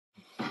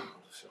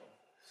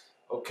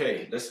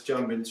Okay, let's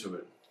jump into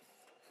it.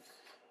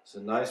 It's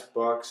a nice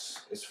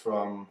box. It's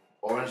from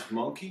Orange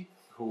Monkey,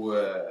 who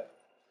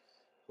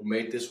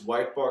made this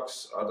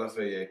Whitebox out of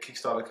a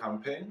Kickstarter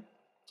campaign,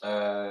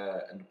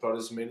 and the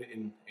product is made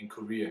in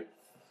Korea.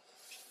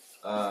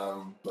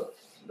 But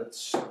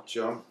let's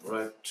jump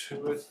right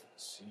to it.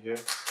 Let's see here.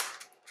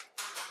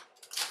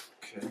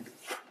 Okay.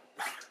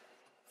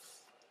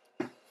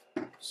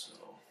 So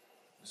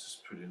this is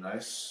pretty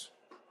nice.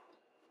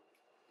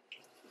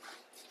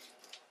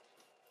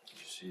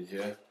 You see it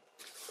here.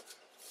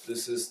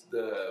 This is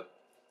the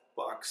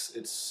box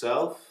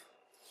itself.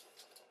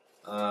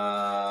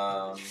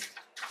 Yeah,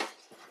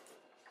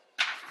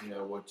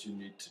 what you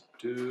need to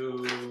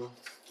do,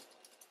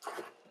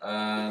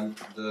 and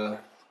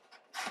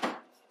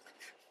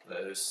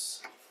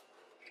there's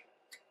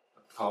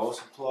a power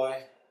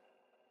supply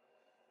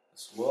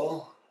as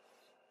well.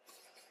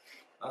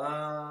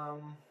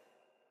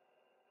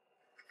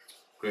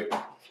 Great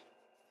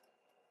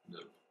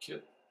little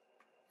kit.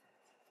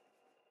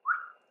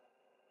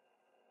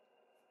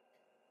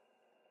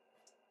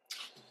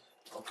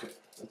 Okay,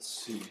 let's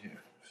see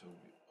here. So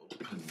we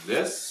open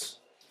this,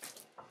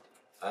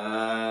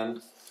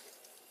 and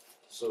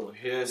so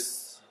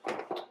here's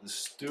the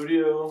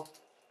studio.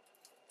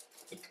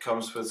 It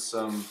comes with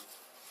some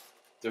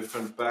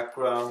different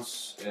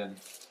backgrounds in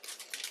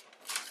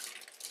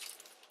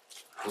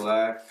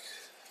black.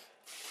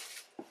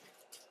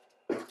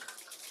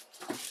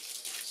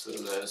 So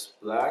there's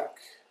black,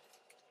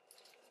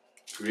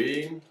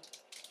 green,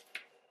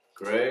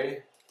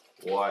 gray,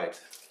 white,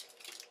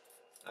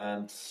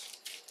 and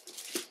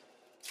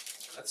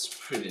that's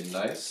pretty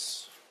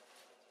nice.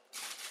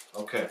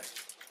 Okay,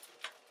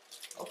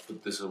 I'll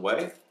put this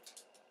away.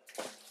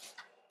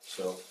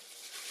 So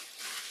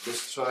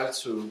let's try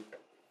to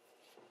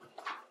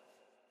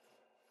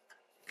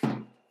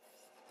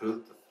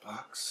build the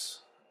box.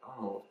 I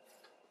don't know what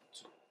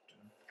to do.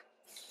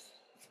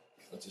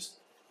 I'll just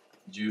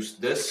use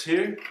this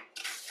here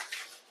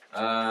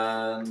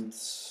and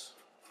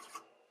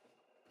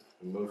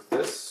remove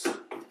this.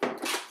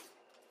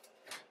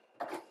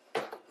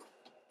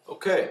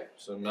 Okay,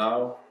 so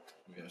now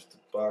we have the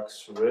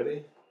box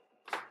ready.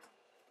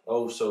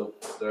 Oh, so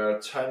there are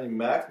tiny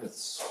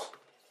magnets.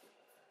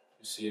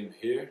 You see them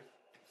here,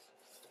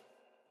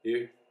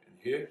 here, and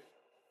here.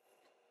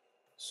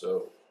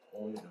 So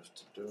all you have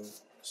to do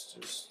is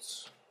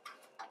just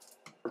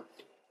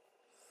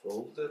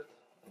fold it,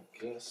 I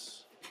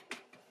guess.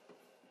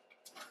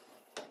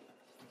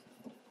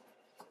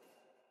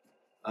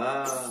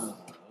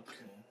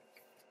 Okay.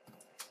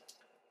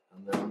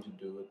 And then you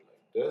do it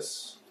like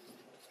this.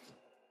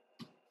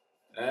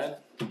 And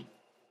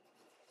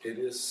it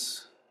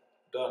is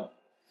done.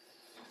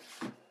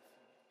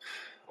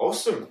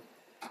 Awesome.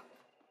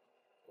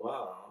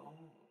 Wow.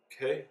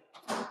 Okay.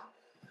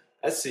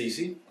 That's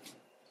easy.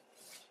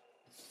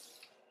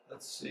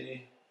 Let's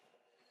see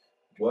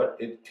what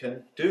it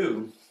can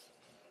do.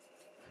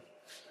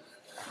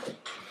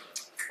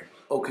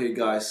 Okay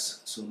guys,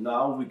 so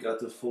now we got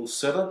the full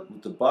setup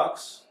with the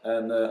box,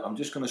 and I'm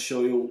just gonna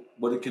show you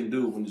what it can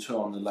do when you turn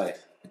on the light.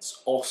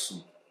 It's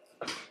awesome.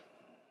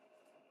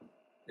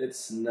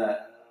 It's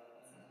not.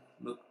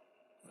 Look,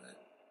 right.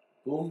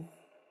 Boom.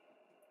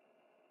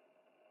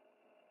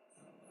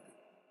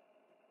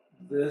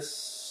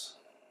 This.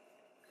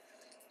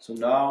 So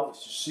now,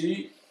 as you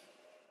see,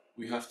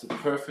 we have the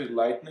perfect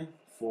lighting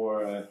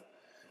for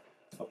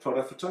a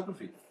product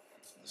photography.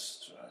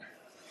 Let's try.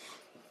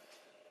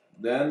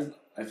 Then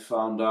I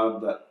found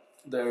out that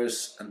there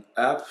is an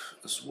app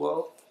as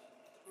well,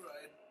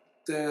 right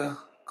there,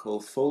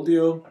 called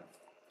Foldio,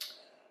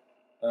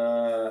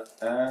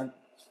 and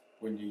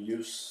when you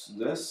use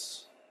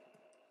this,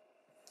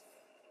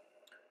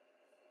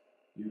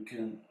 you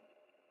can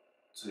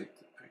take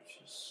the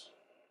pictures.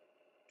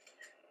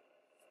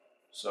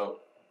 So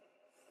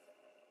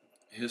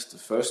here's the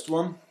first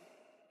one.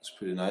 It's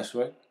pretty nice,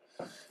 right?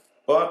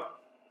 But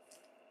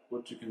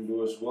what you can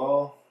do as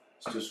well,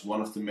 it's just one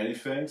of the many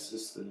things,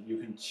 is that you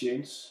can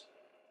change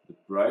the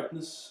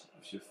brightness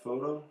of your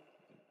photo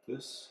like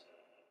this.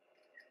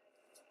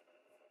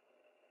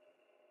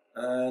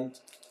 And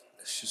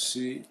as you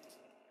see,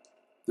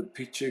 the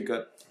picture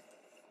got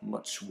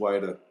much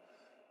wider.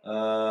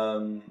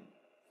 I'll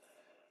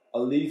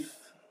leave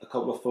a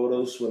couple of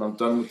photos when I'm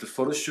done with the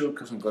photo shoot,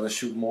 because I'm gonna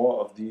shoot more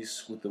of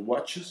these with the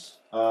watches.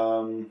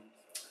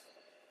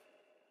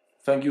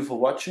 Thank you for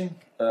watching.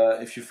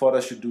 If you thought I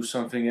should do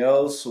something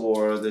else,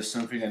 or there's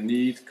something I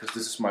need, because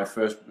this is my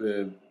first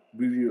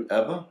review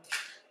ever,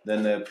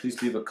 then please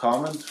leave a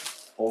comment,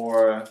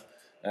 or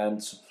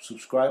and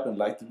subscribe and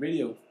like the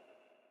video.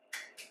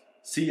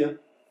 See ya.